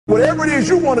Whatever it is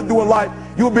you want to do in life,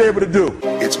 you'll be able to do.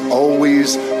 It's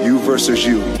always you versus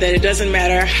you. That it doesn't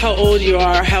matter how old you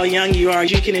are, how young you are,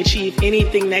 you can achieve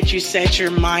anything that you set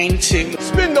your mind to.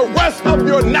 Spend the rest of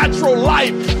your natural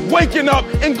life waking up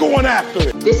and going after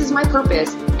it. This is my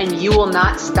purpose, and you will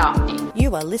not stop me.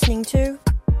 You are listening to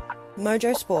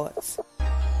Mojo Sports.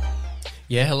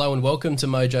 Yeah, hello and welcome to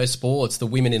Mojo Sports, the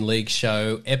Women in League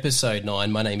show, episode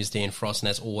 9. My name is Dan Frost, and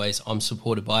as always, I'm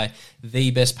supported by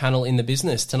the best panel in the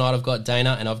business. Tonight I've got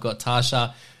Dana and I've got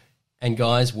Tasha. And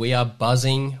guys, we are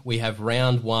buzzing. We have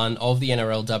round 1 of the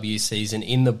NRLW season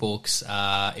in the books.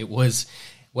 It was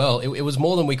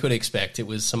more than we could expect. It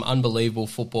was some unbelievable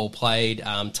football played.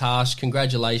 Tash,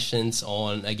 congratulations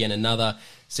on, again, another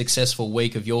successful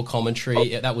week of your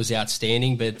commentary. That was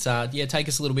outstanding. But, take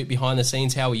us a little bit behind the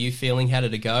scenes. How are you feeling? How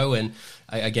did it go? And,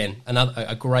 again,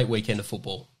 a great weekend of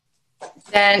football.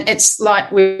 And it's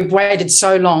like we've waited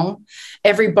so long.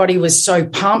 Everybody was so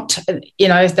pumped. You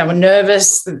know, they were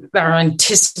nervous. They were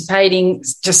anticipating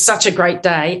just such a great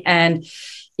day. And,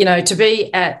 you know, to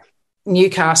be at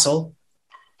Newcastle,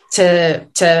 to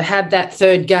have that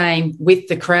third game with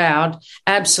the crowd,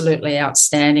 absolutely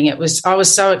outstanding. I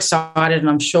was so excited, and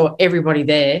I'm sure everybody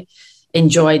there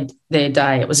enjoyed their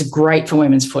day. It was great for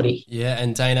women's footy. Yeah,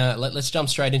 and Dana, let's jump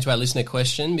straight into our listener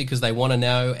question because they want to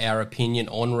know our opinion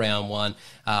on round 1.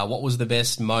 What was the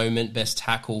best moment, best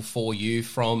tackle for you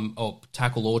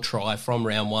tackle or try from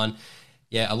round 1?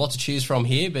 Yeah, a lot to choose from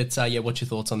here, but what's your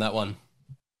thoughts on that one?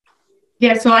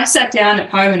 Yeah, so I sat down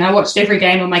at home and I watched every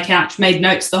game on my couch, made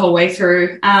notes the whole way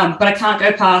through, but I can't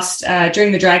go past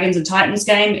during the Dragons and Titans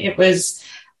game. It was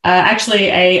actually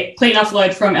a clean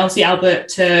offload from Elsie Albert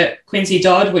to Quincy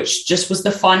Dodd, which just was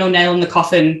the final nail in the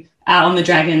coffin on the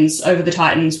Dragons over the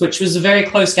Titans, which was a very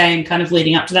close game kind of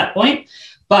leading up to that point.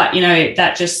 But, you know,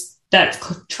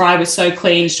 that try was so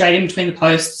clean, straight in between the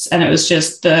posts, and it was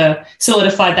just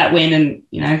solidified that win. And,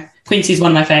 you know, Quincy's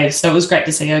one of my faves, so it was great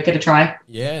to see her get a try.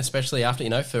 Yeah, especially after, you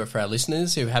know, for our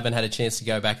listeners who haven't had a chance to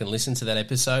go back and listen to that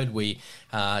episode, we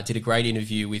did a great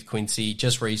interview with Quincy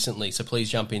just recently, so please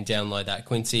jump in, download that.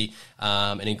 Quincy,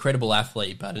 an incredible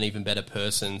athlete, but an even better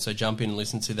person, so jump in and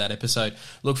listen to that episode.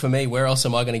 Look, for me, where else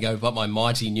am I going to go but my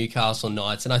mighty Newcastle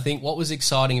Knights? And I think what was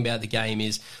exciting about the game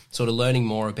is sort of learning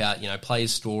more about, you know,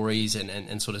 players' stories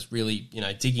and sort of really, you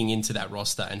know, digging into that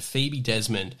roster. And Phoebe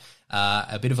Desmond,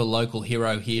 a bit of a local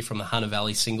hero here from the Hunter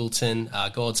Valley Singleton,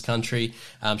 God's country.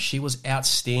 She was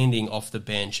outstanding off the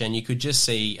bench, and you could just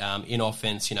see in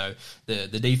offense, you know, the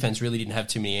defense really didn't have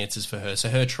too many answers for her. So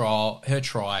her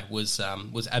try was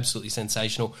absolutely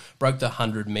sensational. Broke the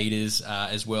 100 meters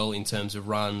as well in terms of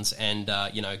runs, and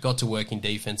got to work in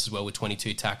defense as well with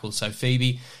 22 tackles. So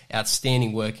Phoebe,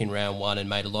 outstanding work in round 1, and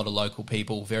made a lot of local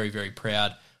people very, very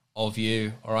proud of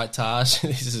you. All right, Tash,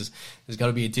 there's got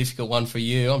to be a difficult one for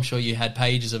you. I'm sure you had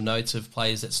pages of notes of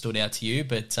players that stood out to you,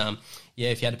 but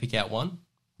if you had to pick out one.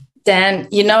 Dan,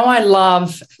 you know, I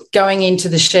love going into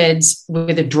the sheds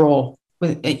with a draw.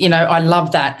 I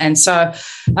love that. And so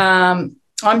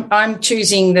I'm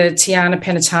choosing the Tiana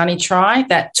Penatani try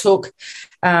that took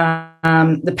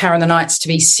the Para and the Knights to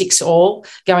be 6-all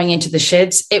going into the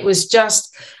sheds. It was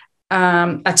just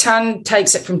a ton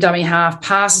takes it from dummy half,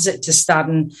 passes it to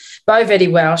Studden.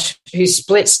 Bovetti Welsh, who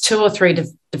splits 2 or 3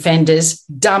 defenders,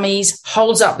 dummies,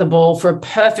 holds up the ball for a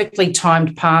perfectly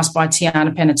timed pass by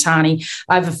Tiana Penatani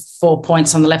over 4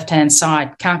 points on the left-hand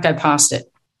side. Can't go past it.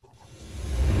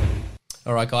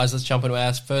 All right, guys, let's jump into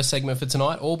our first segment for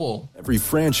tonight, All Ball. Every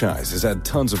franchise has had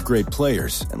tons of great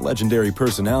players and legendary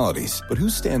personalities, but who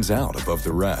stands out above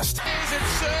the rest?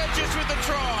 Surges with the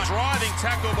try. Driving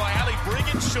tackle by Ali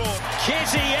Brigginshaw.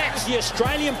 Kezzy X, the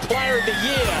Australian Player of the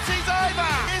Year. She's over.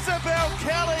 Isabel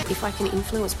Kelly. If I can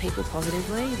influence people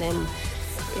positively, then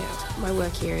my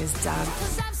work here is done.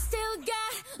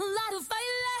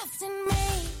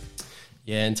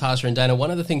 Yeah, and Tasha and Dana,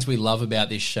 one of the things we love about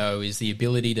this show is the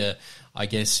ability to, I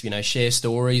guess, share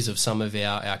stories of some of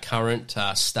our current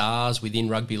stars within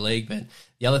rugby league. But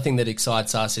the other thing that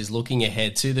excites us is looking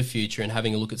ahead to the future and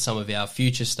having a look at some of our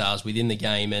future stars within the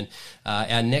game. And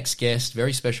our next guest,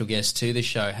 very special guest to the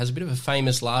show, has a bit of a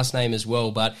famous last name as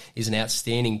well, but is an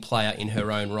outstanding player in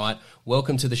her own right.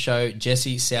 Welcome to the show,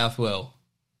 Jessie Southwell.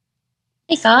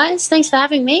 Hey guys, thanks for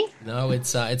having me. No,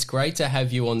 it's great to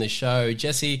have you on the show,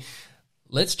 Jessie.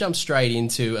 Let's jump straight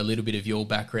into a little bit of your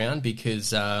background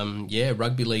because,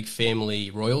 rugby league family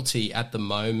royalty at the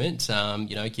moment,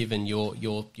 given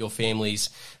your family's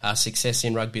success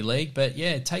in rugby league. But,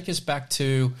 take us back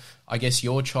to, I guess,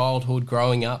 your childhood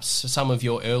growing up, some of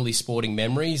your early sporting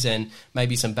memories and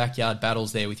maybe some backyard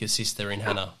battles there with your sister in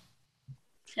Hannah.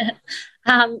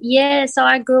 So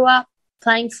I grew up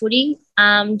playing footy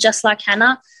just like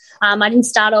Hannah. I didn't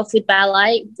start off with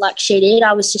ballet like she did.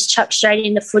 I was just chucked straight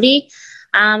into footy.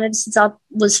 Ever since I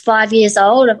was 5 years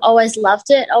old, I've always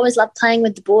loved it. Always loved playing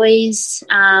with the boys.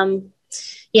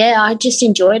 I just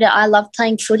enjoyed it. I love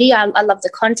playing footy. I love the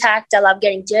contact. I love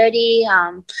getting dirty.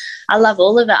 I love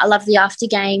all of it. I love the after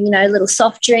game, little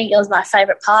soft drink. It was my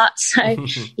favourite part. So,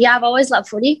 I've always loved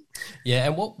footy. Yeah,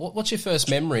 and what's your first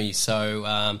memory?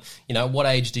 So, what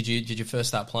age did you first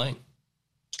start playing?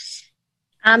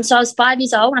 So I was 5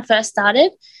 years old when I first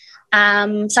started.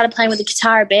 Started playing with the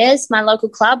Katara Bears, my local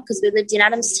club, because we lived in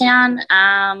Adamstown.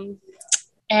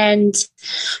 And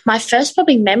my first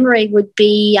probably memory would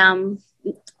be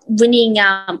winning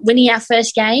our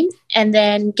first game and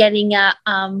then getting a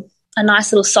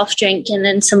nice little soft drink and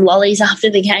then some lollies after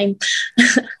the game.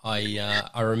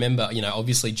 I remember,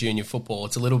 obviously junior football,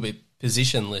 it's a little bit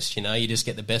positionless, you just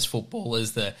get the best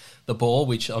footballers the ball,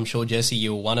 which I'm sure, Jessie,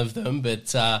 you were one of them. But,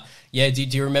 do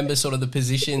you remember sort of the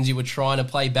positions you were trying to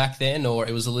play back then, or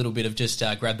it was a little bit of just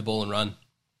grab the ball and run?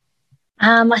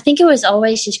 I think it was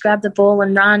always just grab the ball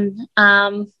and run.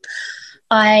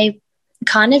 I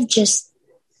kind of just,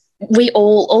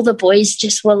 all the boys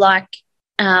just were like,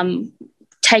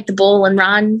 take the ball and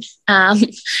run.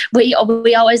 We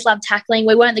always loved tackling.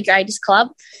 We weren't the greatest club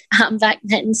back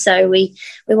then, so we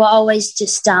were always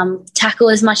just tackle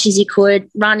as much as you could,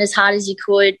 run as hard as you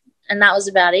could, and that was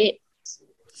about it.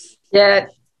 Yeah,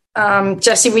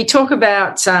 Jessie, we talk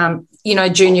about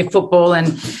junior football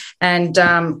and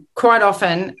quite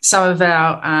often some of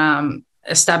our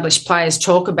established players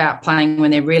talk about playing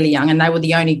when they're really young, and they were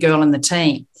the only girl in the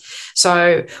team.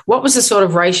 So what was the sort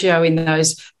of ratio in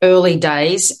those early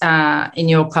days in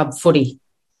your club footy?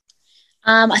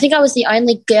 I think I was the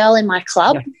only girl in my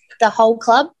club, the whole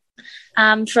club,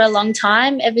 for a long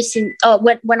time, ever since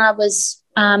when I was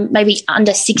maybe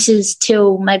under sixes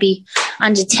till maybe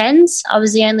under tens. I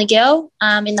was the only girl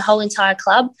in the whole entire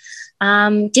club.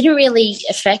 Didn't really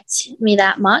affect me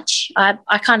that much.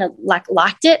 I kind of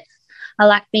liked it. I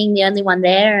liked being the only one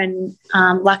there and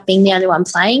liked being the only one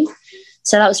playing.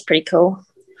 So that was pretty cool.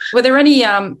 Were there any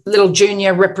little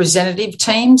junior representative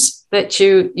teams that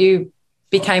you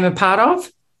became a part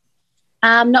of?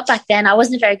 Not back then. I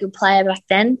wasn't a very good player back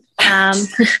then. A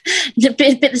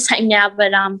bit the same now,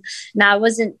 but no, I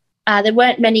wasn't. There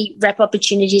weren't many rep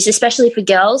opportunities, especially for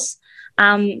girls.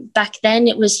 Back then,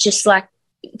 it was just like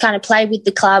kind of play with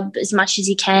the club as much as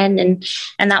you can, and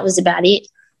that was about it.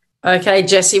 Okay,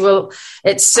 Jessie. Well,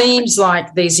 it seems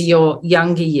like these are your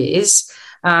younger years.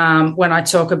 When I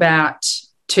talk about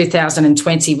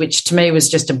 2020, which to me was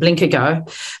just a blink ago,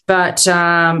 but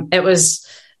it was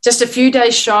just a few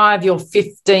days shy of your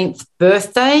 15th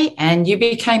birthday, and you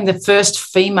became the first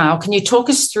female. Can you talk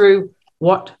us through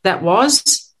what that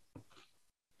was?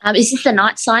 Is this the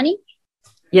night signing?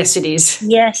 Yes, it is.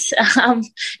 Yes.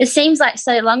 It seems like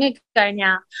so long ago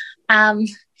now.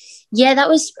 That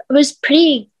was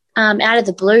pretty out of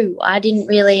the blue. I'd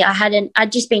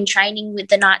just been training with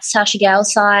the Knights Sasha Gale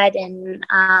side, and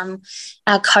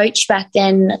our coach back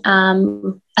then,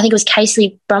 I think it was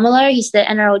Casey Bromelo, he's the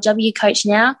NRLW coach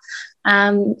now.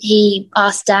 He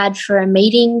asked Dad for a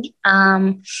meeting,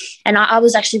 and I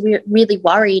was actually really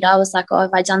worried. I was like,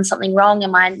 have I done something wrong?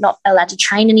 Am I not allowed to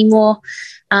train anymore?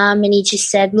 And he just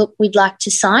said, look, we'd like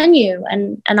to sign you.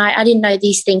 And I didn't know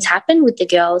these things happen with the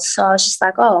girls. So I was just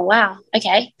like, oh, wow,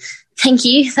 okay. Thank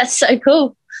you. That's so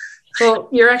cool. Well,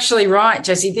 you're actually right,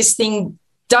 Jessie. This thing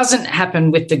doesn't happen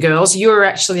with the girls. You were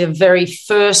actually the very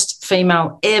first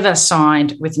female ever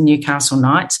signed with Newcastle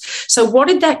Knights. So what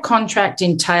did that contract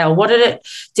entail? Did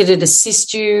it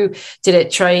assist you? Did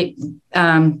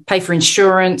it pay for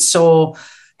insurance, or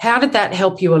how did that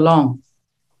help you along?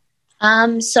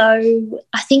 So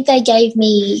I think they gave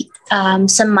me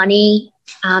some money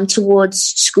towards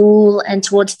school and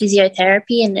towards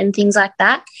physiotherapy and things like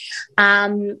that.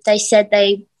 They said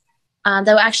they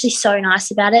were actually so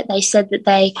nice about it. They said that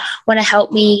they want to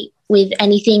help me with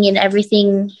anything and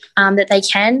everything that they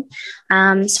can.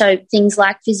 So things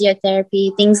like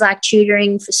physiotherapy, things like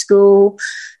tutoring for school.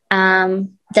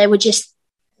 They were just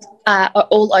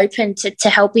all open to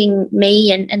helping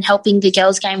me and helping the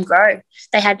girls' game grow.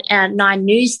 They had 9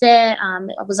 News there.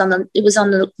 It was on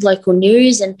the local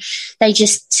news, and they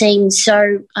just seemed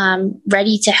so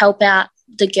ready to help out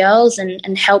the girls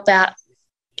and help out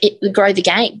grow the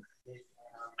game.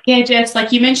 Yeah, Jess,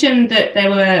 like you mentioned that they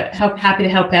were happy to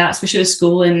help out, especially with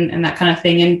school and that kind of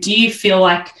thing. And do you feel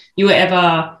like you were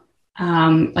ever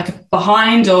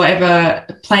behind or ever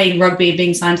playing rugby and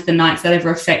being signed to the Knights that ever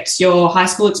affects your high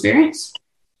school experience?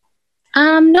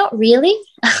 Not really.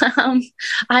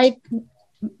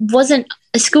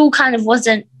 School kind of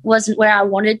wasn't wasn't where I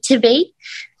wanted to be.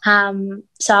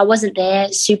 So I wasn't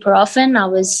there super often.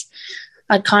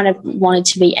 I kind of wanted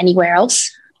to be anywhere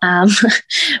else.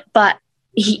 But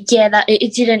yeah,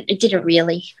 it didn't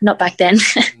really, not back then.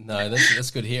 No,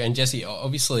 that's good to hear. And Jessie,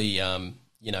 obviously,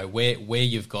 you know, where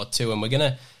you've got to, and we're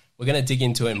gonna dig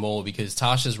into it more, because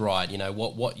Tasha's right. You know,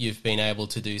 what you've been able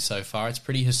to do so far, it's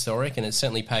pretty historic, and it's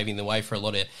certainly paving the way for a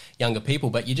lot of younger people.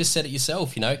 But you just said it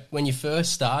yourself, you know, when you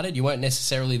first started, you weren't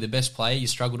necessarily the best player. You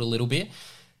struggled a little bit.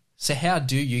 So how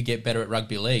do you get better at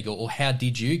rugby league, or how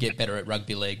did you get better at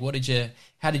rugby league?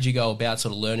 How did you go about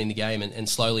sort of learning the game and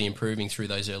slowly improving through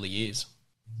those early years?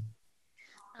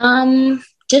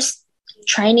 Just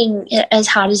training as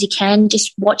hard as you can,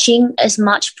 just watching as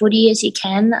much footy as you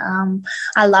can.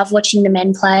 I love watching the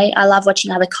men play. I love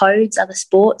watching other codes, other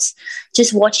sports,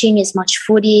 just watching as much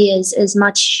footy, as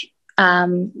much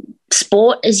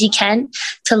sport as you can,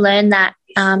 to learn that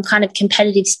kind of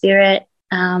competitive spirit.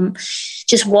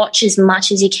 Just watch as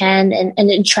much as you can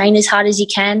and train as hard as you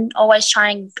can. Always try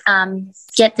and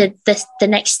get the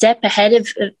next step ahead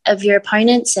of your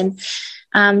opponents, and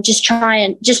just try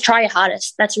your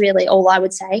hardest. That's really all I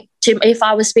would say. If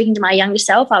I was speaking to my younger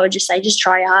self, I would just say, just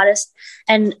try your hardest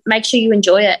and make sure you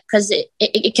enjoy it, because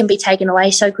it can be taken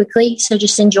away so quickly. So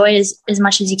just enjoy it as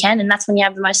much as you can, and that's when you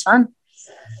have the most fun.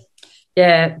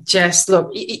 Yeah, Jess,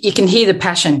 look, you can hear the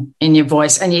passion in your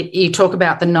voice, and you talk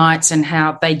about the Knights and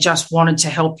how they just wanted to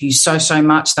help you so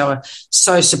much. They were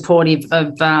so supportive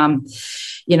of,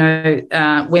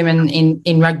 women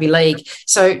in rugby league.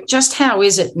 So just how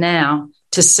is it now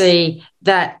to see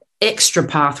that extra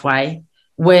pathway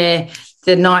where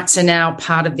the Knights are now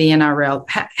part of the NRL?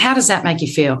 How does that make you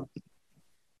feel?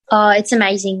 Oh, it's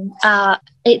amazing.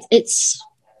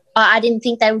 I didn't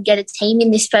think they would get a team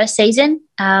in this first season,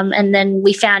 and then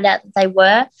we found out that they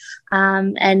were,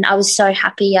 and I was so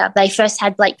happy. They first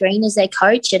had Blake Green as their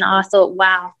coach, and I thought,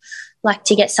 wow, like,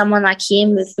 to get someone like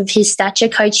him with his stature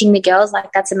coaching the girls,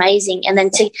 like, that's amazing. And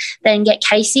then to get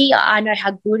Casey, I know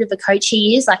how good of a coach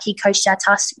he is. Like, he coached our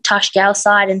Tash Gale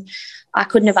side, and I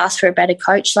couldn't have asked for a better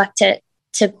coach. Like, to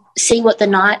see what the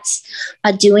Knights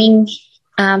are doing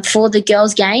for the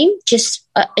girls' game, just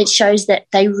it shows that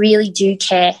they really do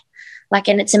care. Like,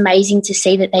 and it's amazing to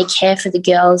see that they care for the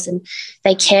girls and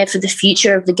they care for the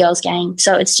future of the girls' game.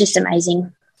 So it's just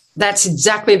amazing. That's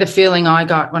exactly the feeling I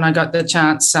got when I got the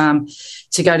chance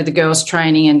to go to the girls'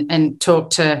 training and talk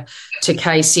to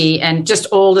Casey and just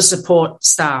all the support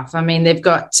staff. I mean, they've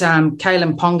got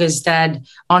Kaylin Ponga's dad,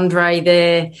 Andre,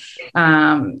 there,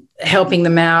 helping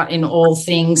them out in all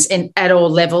things and at all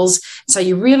levels. So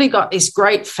you really got this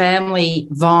great family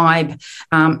vibe,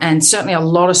 and certainly a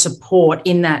lot of support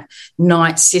in that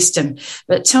night system.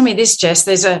 But tell me this, Jess,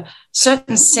 there's a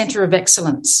certain centre of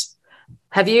excellence.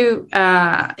 Are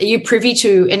you privy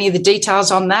to any of the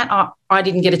details on that? I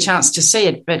didn't get a chance to see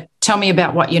it, but tell me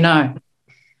about what you know.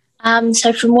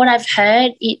 So from what I've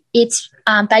heard, it's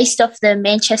based off the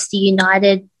Manchester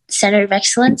United Centre of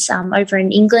Excellence over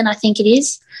in England, I think it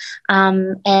is.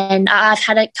 And I've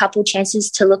had a couple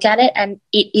chances to look at it, and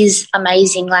it is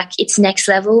amazing. Like, it's next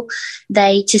level.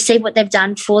 To see what they've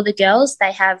done for the girls,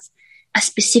 they have a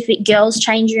specific girls'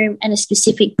 change room and a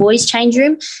specific boys' change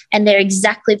room, and they're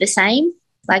exactly the same.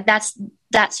 Like, that's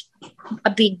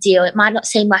a big deal. It might not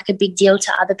seem like a big deal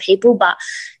to other people, but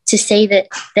to see that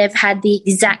they've had the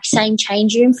exact same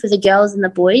change room for the girls and the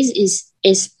boys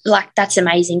is like, that's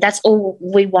amazing. That's all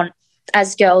we want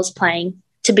as girls playing,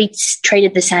 to be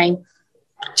treated the same.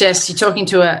 Jess, you're talking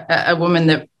to a woman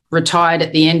that retired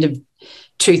at the end of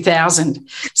 2000.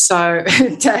 So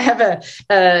to have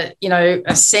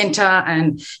a centre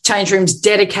and change rooms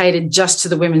dedicated just to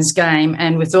the women's game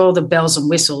and with all the bells and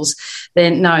whistles,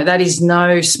 then no, that is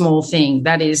no small thing.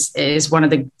 That is one of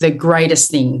the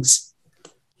greatest things.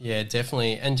 Yeah,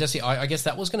 definitely. And Jessie, I guess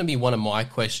that was going to be one of my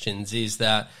questions, is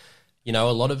that, you know,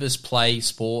 a lot of us play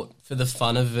sport for the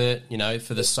fun of it, you know,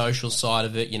 for the social side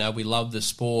of it. You know, we love the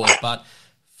sport, but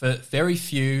for very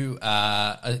few,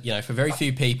 for very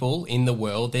few people in the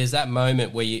world, there's that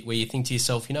moment where you think to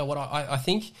yourself, you know what, I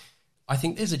think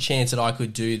there's a chance that I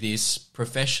could do this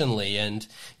professionally. And,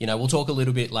 you know, we'll talk a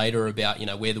little bit later about, you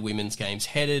know, where the women's game's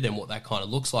headed and what that kind of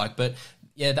looks like. But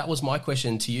yeah, that was my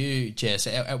question to you, Jess.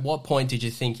 At what point did you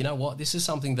think, you know what, this is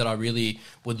something that I really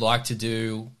would like to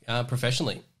do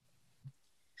professionally?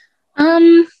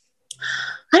 I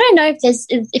don't know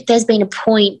if there's been a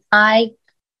point. I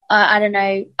don't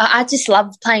know. I just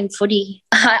love playing footy.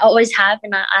 I always have,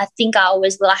 and I think I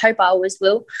always will. I hope I always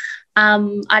will.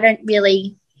 I don't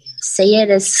really see it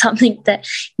as something that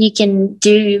you can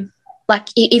do. Like,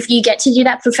 if you get to do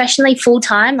that professionally full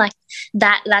time, like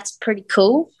that's pretty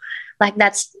cool. Like,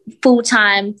 that's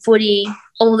full-time footy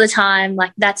all the time,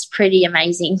 like that's pretty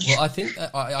amazing. Well, I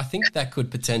think that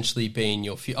could potentially be in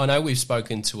your future. I know we've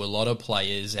spoken to a lot of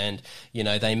players and,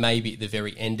 they may be at the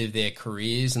very end of their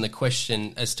careers, and the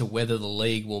question as to whether the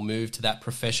league will move to that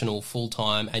professional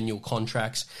full-time annual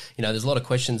contracts, there's a lot of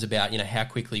questions about, how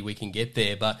quickly we can get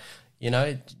there, but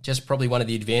just probably one of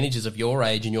the advantages of your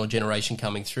age and your generation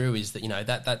coming through is that,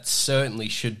 that certainly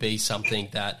should be something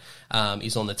that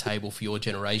is on the table for your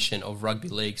generation of rugby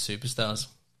league superstars.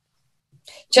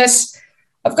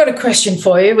 I've got a question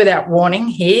for you without warning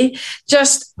here.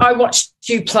 I watched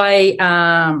you play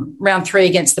round 3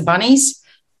 against the Bunnies,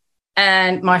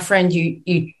 and my friend,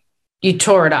 you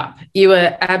tore it up. You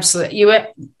were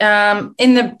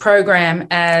in the program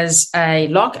as a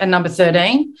lock, a number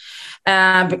 13,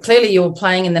 but clearly you were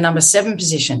playing in the number 7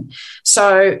 position.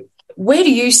 So where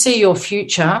do you see your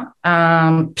future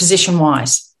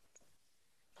position-wise?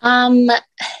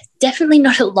 Definitely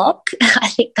not a lock. I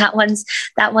think that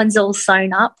one's all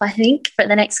sewn up, I think, for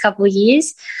the next couple of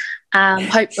years,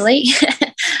 hopefully.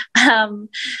 But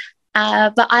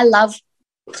I love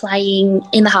playing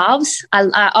in the halves.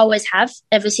 I always have,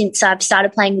 ever since I've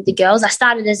started playing with the girls. I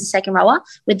started as a second rower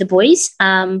with the boys.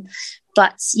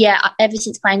 But, yeah, ever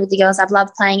since playing with the girls, I've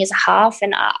loved playing as a half,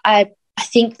 and I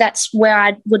think that's where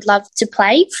I would love to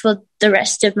play for the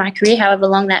rest of my career, however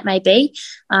long that may be.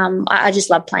 I just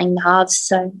love playing the halves.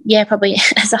 So, yeah, probably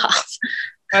as a half.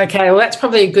 Okay, well, that's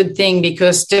probably a good thing,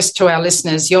 because just to our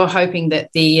listeners, you're hoping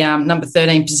that the number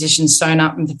 13 position is sewn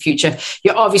up in the future.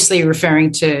 You're obviously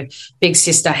referring to big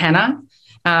sister Hannah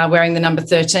wearing the number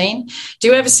 13. Do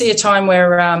you ever see a time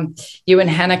where you and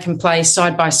Hannah can play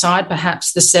side by side,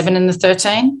 perhaps the 7 and the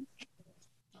 13?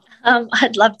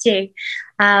 I'd love to.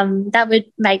 That would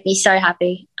make me so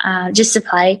happy, just to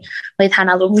play with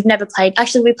Hannah. We've never played.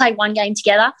 Actually, we played one game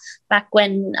together back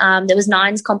when there was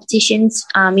nines competitions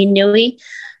in Newey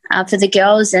for the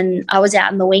girls, and I was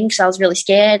out in the wing because I was really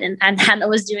scared, and Hannah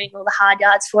was doing all the hard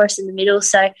yards for us in the middle,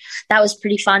 so that was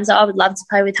pretty fun. So I would love to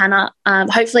play with Hannah,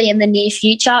 hopefully in the near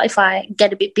future if I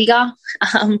get a bit bigger.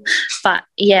 But,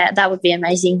 yeah, that would be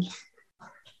amazing.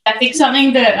 I think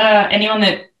something that anyone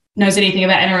that knows anything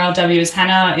about NRLW is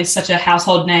Hannah is such a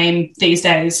household name these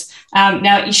days.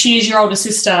 Now, she is your older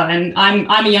sister, and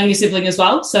I'm a younger sibling as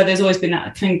well, so there's always been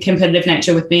that competitive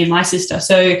nature with me and my sister.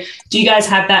 So do you guys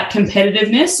have that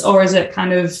competitiveness, or is it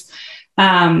kind of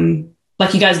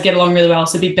like you guys get along really well,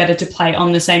 so it'd be better to play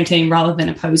on the same team rather than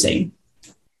opposing?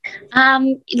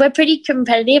 We're pretty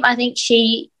competitive. I think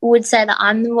she would say that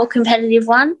I'm the more competitive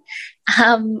one.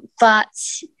 But,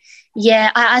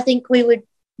 yeah, I think we would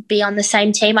be on the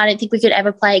same team. I don't think we could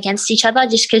ever play against each other,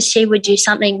 just because she would do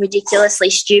something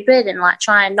ridiculously stupid and like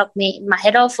try and knock my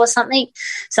head off or something.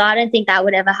 So I don't think that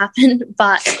would ever happen.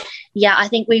 But yeah, I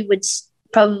think we would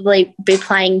probably be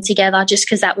playing together just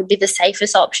because that would be the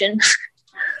safest option.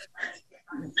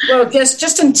 Well,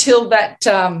 just until that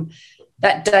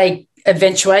day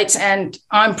eventuates, and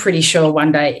I'm pretty sure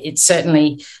one day, it's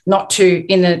certainly not too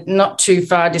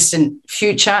far distant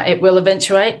future, it will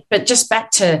eventuate. But just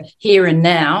back to here and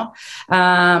now,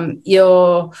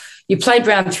 you played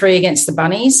round 3 against the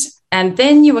Bunnies, and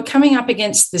then you were coming up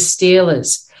against the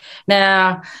Steelers.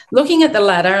 Now, looking at the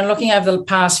ladder and looking over the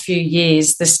past few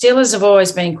years, the Steelers have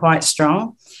always been quite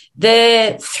strong.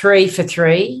 They're 3 for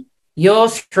 3. You're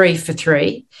 3 for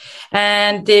 3.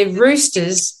 And the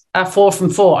Roosters are 4 from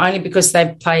 4, only because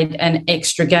they've played an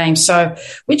extra game. So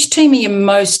which team are you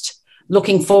most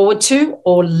looking forward to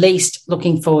or least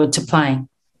looking forward to playing?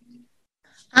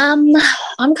 I'm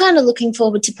kind of looking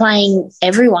forward to playing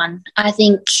everyone. I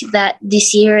think that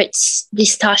this year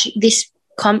this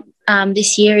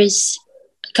year is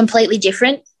completely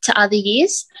different to other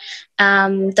years.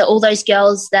 All those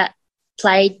girls that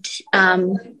played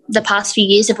the past few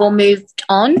years have all moved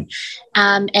on,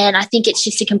 and I think it's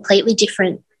just a completely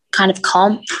different kind of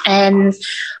comp, and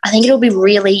I think it'll be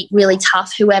really, really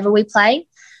tough whoever we play,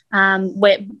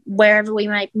 wherever we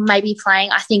may be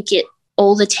playing. I think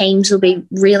all the teams will be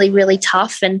really, really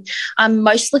tough, and I'm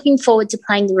most looking forward to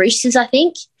playing the Roosters, I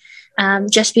think,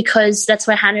 just because that's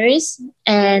where Hannah is,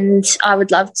 and I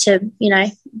would love to,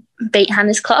 beat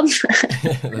Hannah's club.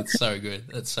 That's so good.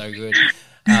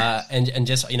 And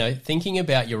just, thinking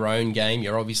about your own game,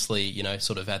 you're obviously,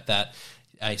 sort of at that,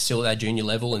 still at that junior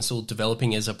level and still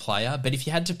developing as a player. But if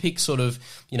you had to pick sort of,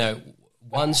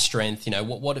 one strength,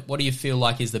 what do you feel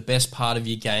like is the best part of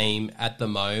your game at the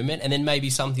moment? And then maybe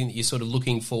something that you're sort of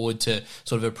looking forward to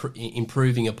sort of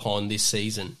improving upon this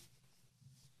season?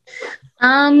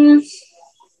 I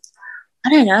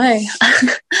don't know.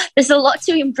 There's a lot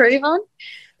to improve on.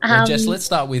 Well, Jess, let's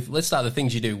start the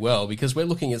things you do well, because we're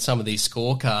looking at some of these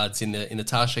scorecards in the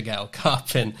Tasha Gale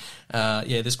Cup, and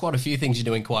there's quite a few things you're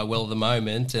doing quite well at the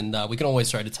moment, and we can always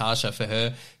throw to Tasha for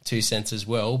her 2 cents as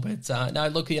well. But no,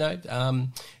 look,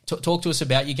 talk to us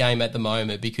about your game at the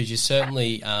moment, because you're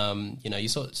certainly you're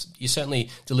certainly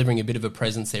delivering a bit of a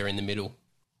presence there in the middle.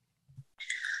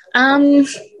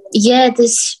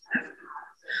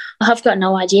 I've got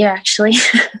no idea, actually.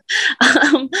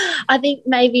 I think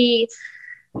maybe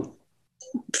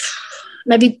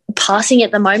passing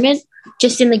at the moment,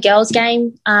 just in the girls'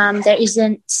 game, there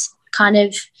isn't kind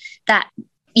of that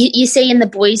you see in the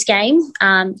boys' game,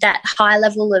 that high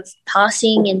level of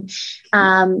passing and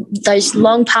those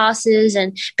long passes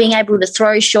and being able to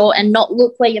throw short and not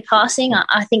look where you're passing.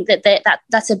 I think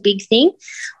that's a big thing,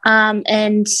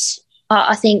 and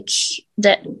I think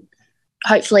that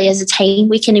hopefully as a team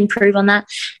we can improve on that,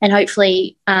 and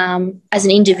hopefully as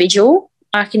an individual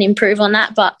I can improve on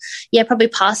that. But yeah, probably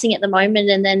passing at the moment,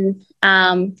 and then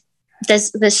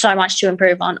there's so much to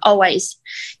improve on. Always,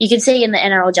 you can see in the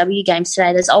NRLW games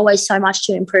today, there's always so much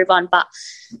to improve on. But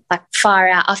like far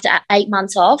out, after 8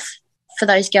 months off, for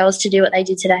those girls to do what they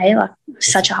did today, like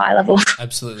such a high level.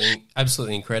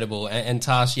 Absolutely incredible. And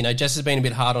Tash, Jess has been a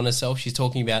bit hard on herself. She's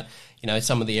talking about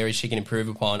some of the areas she can improve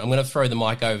upon. I'm going to throw the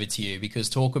mic over to you, because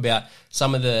talk about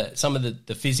some of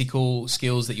the physical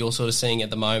skills that you're sort of seeing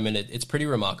at the moment. It's pretty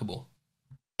remarkable.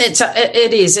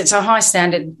 It is. It's a high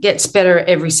standard. It gets better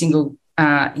every single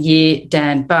year,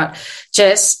 Dan. But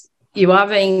Jess, you are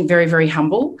being very, very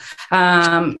humble.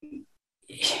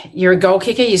 You're a goal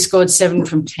kicker. You scored 7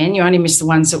 from 10. You only missed the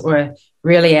ones that were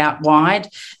really out wide.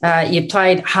 You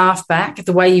played half back.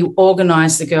 The way you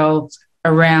organised the girls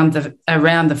around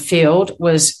the field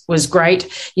was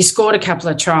great. You scored a couple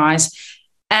of tries,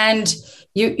 and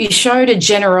you showed a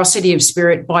generosity of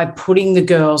spirit by putting the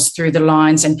girls through the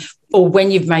lines, or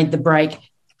when you've made the break,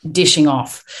 dishing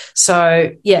off.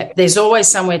 So yeah, there's always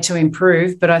somewhere to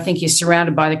improve, but I think you're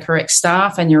surrounded by the correct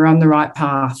staff and you're on the right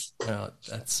path. Well,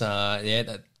 that's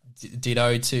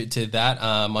ditto to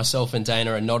that. Myself and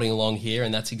Dana are nodding along here,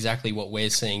 and that's exactly what we're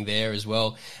seeing there as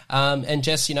well. And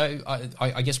Jess,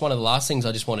 I guess one of the last things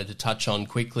I just wanted to touch on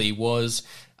quickly was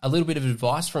a little bit of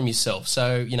advice from yourself.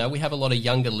 So, we have a lot of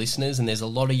younger listeners, and there's a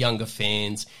lot of younger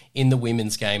fans in the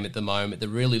women's game at the moment. They're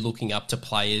really looking up to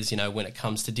players, when it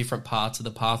comes to different parts of the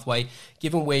pathway,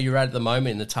 given where you're at the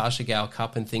moment in the Tasha Gale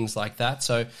Cup and things like that.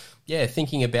 So, yeah,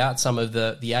 thinking about some of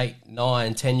the 8,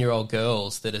 9, 10-year-old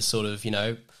girls that are sort of,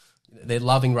 they're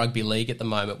loving rugby league at the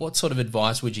moment. What sort of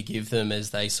advice would you give them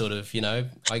as they sort of,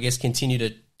 I guess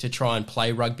continue to try and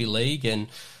play rugby league and,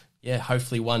 yeah,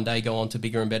 hopefully one day go on to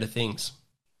bigger and better things?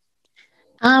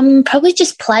 Probably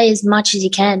just play as much as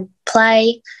you can.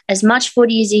 Play as much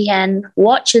footy as you can.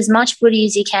 Watch as much footy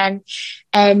as you can,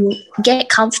 and get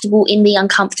comfortable in the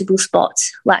uncomfortable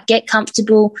spots. Like, get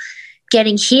comfortable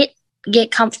getting hit, get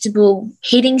comfortable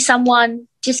hitting someone.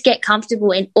 Just get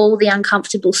comfortable in all the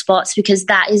uncomfortable spots, because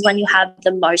that is when you have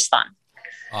the most fun.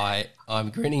 I'm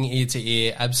grinning ear to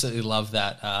ear. Absolutely love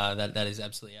that. That is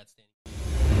absolutely outstanding.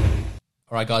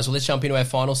 All right, guys. Well, let's jump into our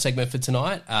final segment for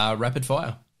tonight. Rapid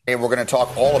fire. We're going to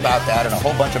talk all about that and a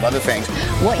whole bunch of other things.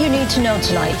 What you need to know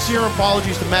tonight. Sincere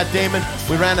apologies to Matt Damon.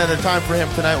 We ran out of time for him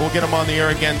tonight. We'll get him on the air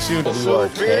again soon. Oh,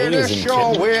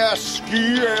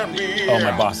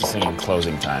 my boss is singing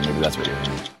closing time. Maybe that's what you're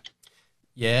hearing.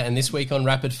 Yeah, and this week on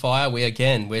Rapid Fire,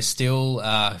 we're still,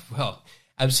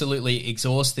 absolutely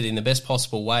exhausted in the best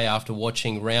possible way after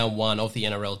watching round 1 of the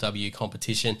NRLW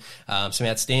competition. Some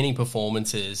outstanding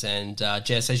performances. And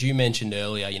Jess, as you mentioned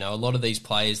earlier, a lot of these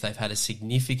players, they've had a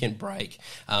significant break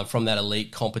from that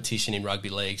elite competition in rugby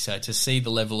league. So to see the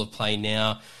level of play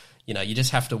now, you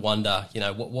just have to wonder,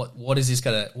 what is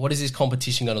this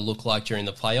competition going to look like during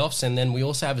the playoffs? And then we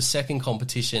also have a second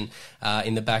competition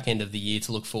in the back end of the year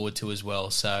to look forward to as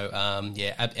well. So,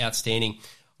 outstanding.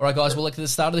 All right, guys, well, at the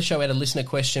start of the show, we had a listener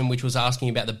question which was asking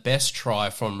about the best try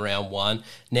from round 1.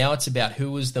 Now it's about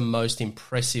who was the most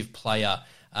impressive player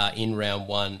in round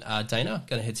 1. Dana,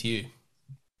 going to head to you.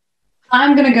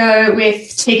 I'm going to go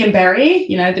with Tegan Berry.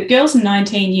 The girl's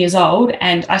 19 years old,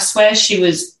 and I swear she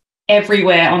was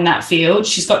everywhere on that field.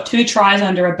 She's got 2 tries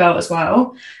under her belt as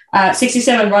well.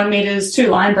 67 run meters, 2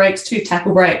 line breaks, 2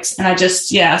 tackle breaks. And I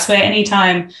swear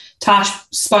anytime Tash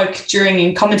spoke during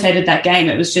and commentated that game,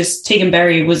 it was just Tegan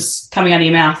Berry was coming out of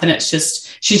your mouth, and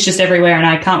she's just everywhere, and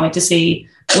I can't wait to see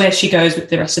where she goes with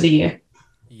the rest of the year.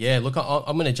 Yeah, look,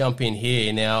 I'm going to jump in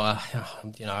here now.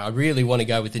 I really want to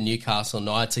go with the Newcastle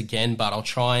Knights again, but I'll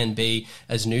try and be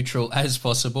as neutral as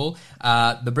possible.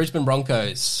 The Brisbane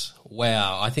Broncos.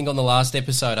 Wow. I think on the last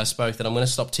episode I spoke that I'm going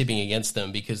to stop tipping against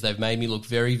them because they've made me look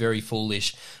very, very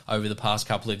foolish over the past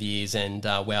couple of years. And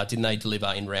wow, didn't they deliver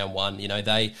in round one?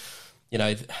 The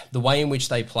way in which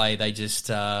they play, they just,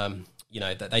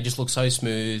 they just look so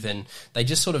smooth, and they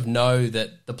just sort of know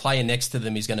that the player next to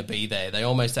them is going to be there. They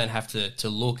almost don't have to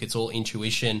look. It's all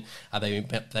intuition. They've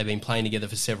been playing together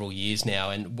for several years now.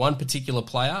 And one particular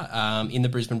player in the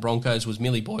Brisbane Broncos was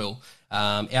Millie Boyle.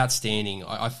 Outstanding.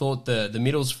 I thought the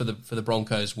middles for the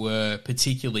Broncos were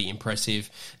particularly impressive.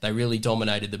 They really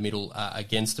dominated the middle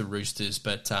against the Roosters,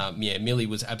 but Millie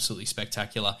was absolutely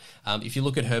spectacular. If you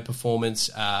look at her performance,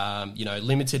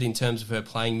 limited in terms of her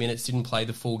playing minutes, didn't play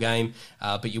the full game,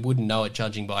 but you wouldn't know it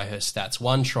judging by her stats.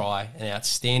 1 try, an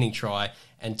outstanding try,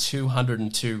 and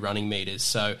 202 running metres.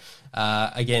 So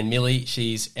again, Millie,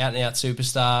 she's out and out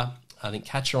superstar. I think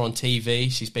catch her on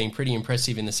TV. She's been pretty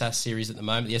impressive in the SAS series at the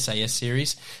moment, the SAS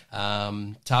series.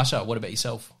 Tasha, what about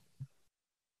yourself?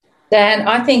 Dan,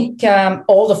 I think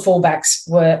all the fullbacks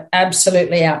were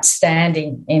absolutely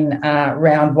outstanding in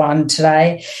round one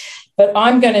today. But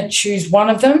I'm going to choose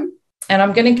one of them, and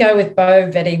I'm going to go with Beau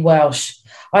Vetty-Welsh.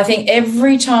 I think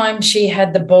every time she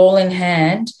had the ball in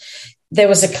hand, there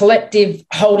was a collective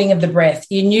holding of the breath.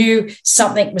 You knew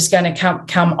something was going to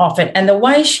come off it. And the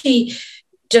way she's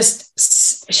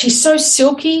so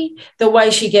silky, the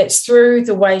way she gets through,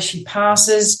 the way she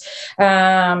passes.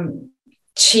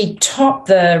 She topped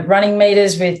the running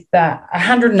meters with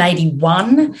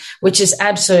 181, which is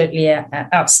absolutely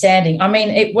outstanding. I mean,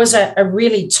 it was a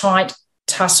really tight,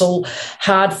 tussle,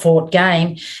 hard-fought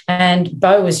game, and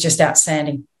Beau was just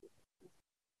outstanding.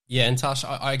 Yeah, and Tash,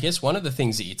 I guess one of the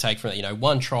things that you take from it,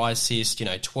 1 try assist,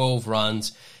 12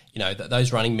 runs,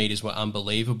 those running meters were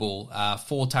unbelievable.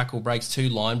 4 tackle breaks, 2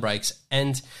 line breaks.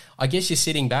 And I guess you're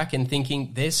sitting back and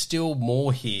thinking there's still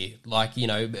more here. Like,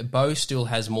 Beau still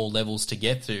has more levels to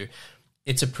get through.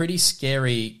 It's a pretty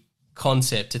scary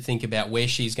concept to think about where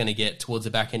she's going to get towards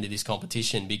the back end of this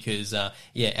competition because,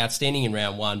 outstanding in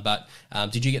round one. But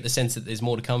did you get the sense that there's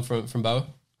more to come from Beau?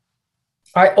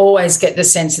 I always get the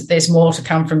sense that there's more to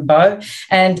come from Beau.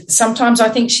 And sometimes I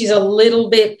think she's a little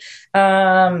bit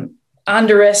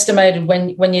underestimated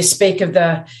when you speak of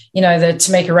the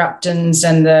Tamika Uptons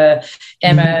and the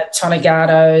Emma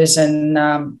Tonegatos and,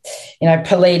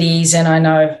 Polides. And I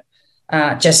know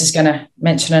Jess is going to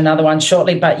mention another one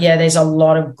shortly. But, yeah, there's a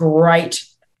lot of great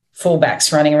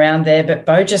fullbacks running around there. But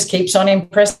Beau just keeps on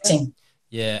impressing.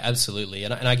 Yeah, absolutely.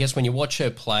 And I guess when you watch her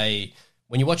play,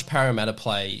 when you watch Parramatta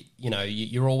play,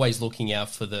 you're always looking out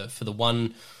for the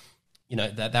one,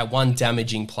 that one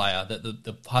damaging player, that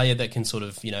the player that can sort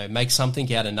of, make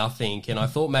something out of nothing. And I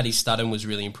thought Maddie Studden was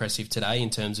really impressive today in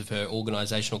terms of her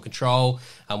organisational control.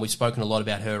 We've spoken a lot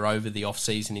about her over the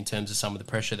off-season in terms of some of the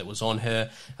pressure that was on her.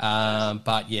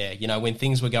 But, yeah, when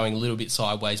things were going a little bit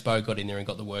sideways, Beau got in there and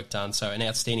got the work done. So an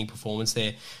outstanding performance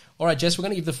there. All right, Jess, we're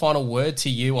going to give the final word to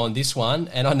you on this one.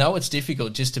 And I know it's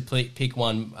difficult just to pick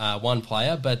one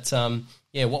player, but,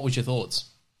 what was your thoughts?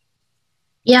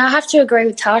 Yeah, I have to agree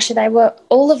with Tasha.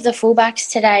 All of the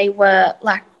fullbacks today were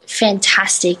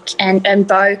fantastic. And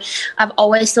Beau, I've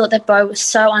always thought that Beau was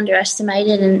so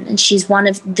underestimated and she's one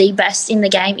of the best in the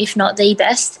game, if not the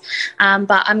best.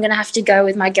 But I'm going to have to go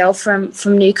with my girl from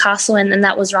Newcastle, and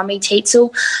that was Romy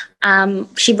Teetsel.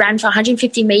 She ran for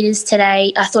 150 metres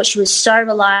today. I thought she was so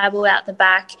reliable out the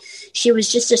back. She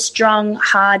was just a strong,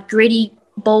 hard, gritty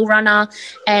ball runner,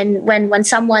 and when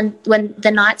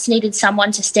the Knights needed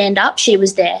someone to stand up, she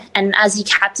was there. And as your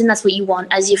captain, that's what you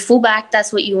want. As your fullback,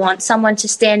 that's what you want. Someone to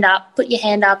stand up, put your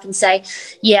hand up and say,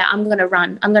 yeah, I'm going to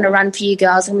run for you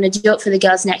girls. I'm going to do it for the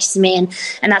girls next to me.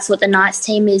 And that's what the Knights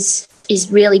team is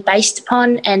really based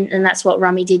upon, and that's what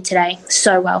Romy did today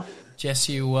so well. Jess,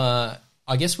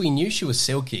 I guess we knew she was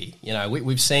silky.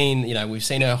 We've seen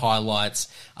her highlights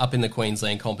up in the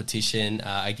Queensland competition.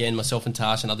 Again, myself and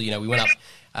Tash and we went up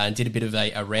and did a bit of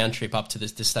a round trip up to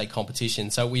the state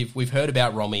competition. So we've heard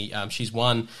about Romy. She's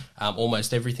won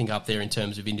almost everything up there in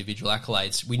terms of individual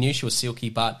accolades. We knew she was silky,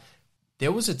 but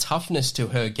there was a toughness to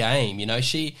her game.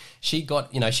 She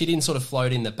didn't sort of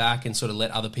float in the back and sort of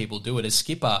let other people do it. As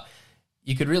skipper,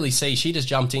 you could really see she just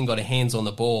jumped in, got her hands on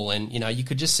the ball, and you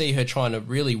could just see her trying to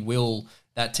really will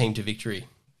that team to victory.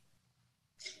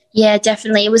 Yeah,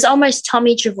 definitely. It was almost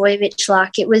Tommy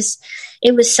Trbojevic-like. It was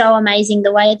so amazing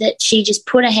the way that she just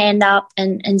put her hand up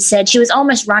and said she was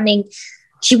almost running.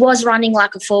 She was running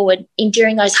like a forward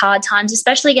during those hard times,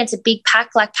 especially against a big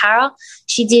pack like Para.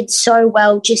 She did so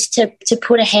well just to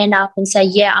put her hand up and say,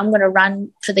 yeah, I'm going to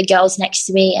run for the girls next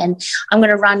to me, and I'm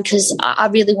going to run because I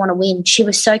really want to win. She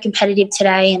was so competitive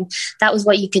today, and that was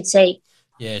what you could see.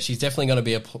 Yeah, she's definitely going to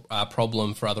be a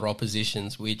problem for other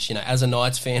oppositions, which, as a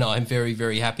Knights fan, I'm very,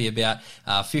 very happy about.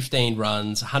 15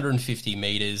 runs, 150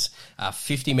 metres,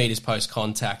 50 metres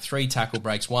post-contact, 3 tackle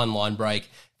breaks, 1 line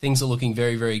break. Things are looking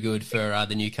very, very good for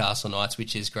the Newcastle Knights,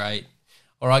 which is great.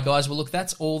 All right, guys. Well, look,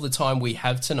 that's all the time we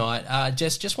have tonight.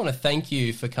 Jess, just want to thank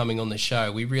you for coming on the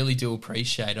show. We really do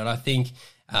appreciate it. I think,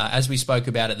 as we spoke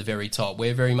about at the very top,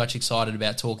 we're very much excited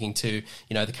about talking to,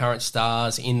 the current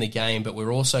stars in the game, but we've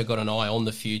also got an eye on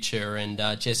the future. And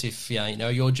Jess, if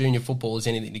your junior football is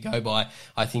anything to go by,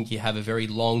 I think you have a very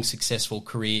long, successful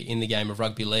career in the game of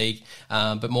rugby league.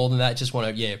 But more than that, just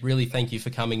want to, really thank you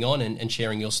for coming on and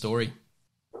sharing your story.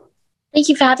 Thank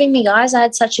you for having me, guys. I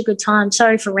had such a good time.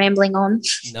 Sorry for rambling on.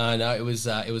 No, it was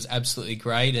absolutely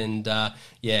great, and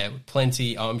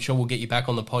plenty. I'm sure we'll get you back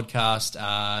on the podcast.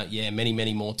 Many,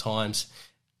 many more times.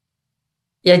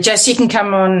 Yeah, Jess, you can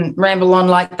come on, ramble on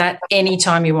like that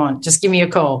anytime you want. Just give me a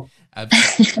call.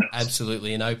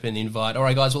 Absolutely, an open invite. All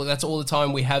right, guys, well, that's all the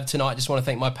time we have tonight. Just want to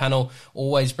thank my panel,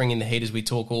 always bringing the heat as we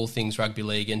talk all things rugby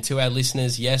league. And to our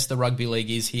listeners, yes, the rugby league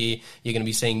is here. You're going to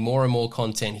be seeing more and more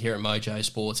content here at Mojo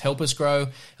Sports. Help us grow,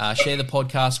 share the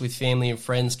podcast with family and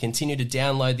friends, continue to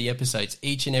download the episodes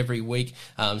each and every week,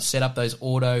 set up those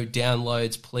auto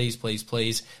downloads, please, please,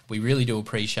 please. We really do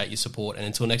appreciate your support. And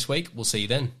until next week, we'll see you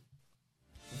then.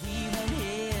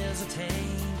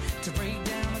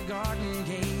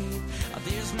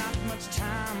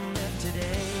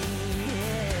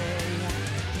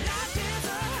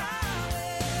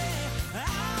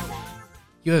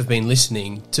 You have been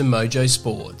listening to Mojo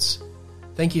Sports.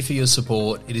 Thank you for your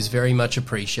support. It is very much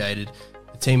appreciated.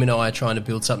 The team and I are trying to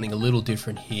build something a little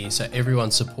different here, so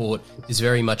everyone's support is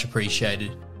very much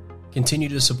appreciated. Continue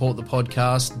to support the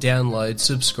podcast, download,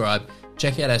 subscribe,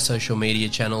 check out our social media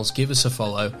channels, give us a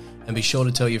follow, and be sure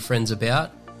to tell your friends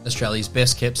about Australia's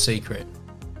best kept secret.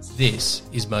 This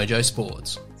is Mojo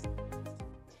Sports.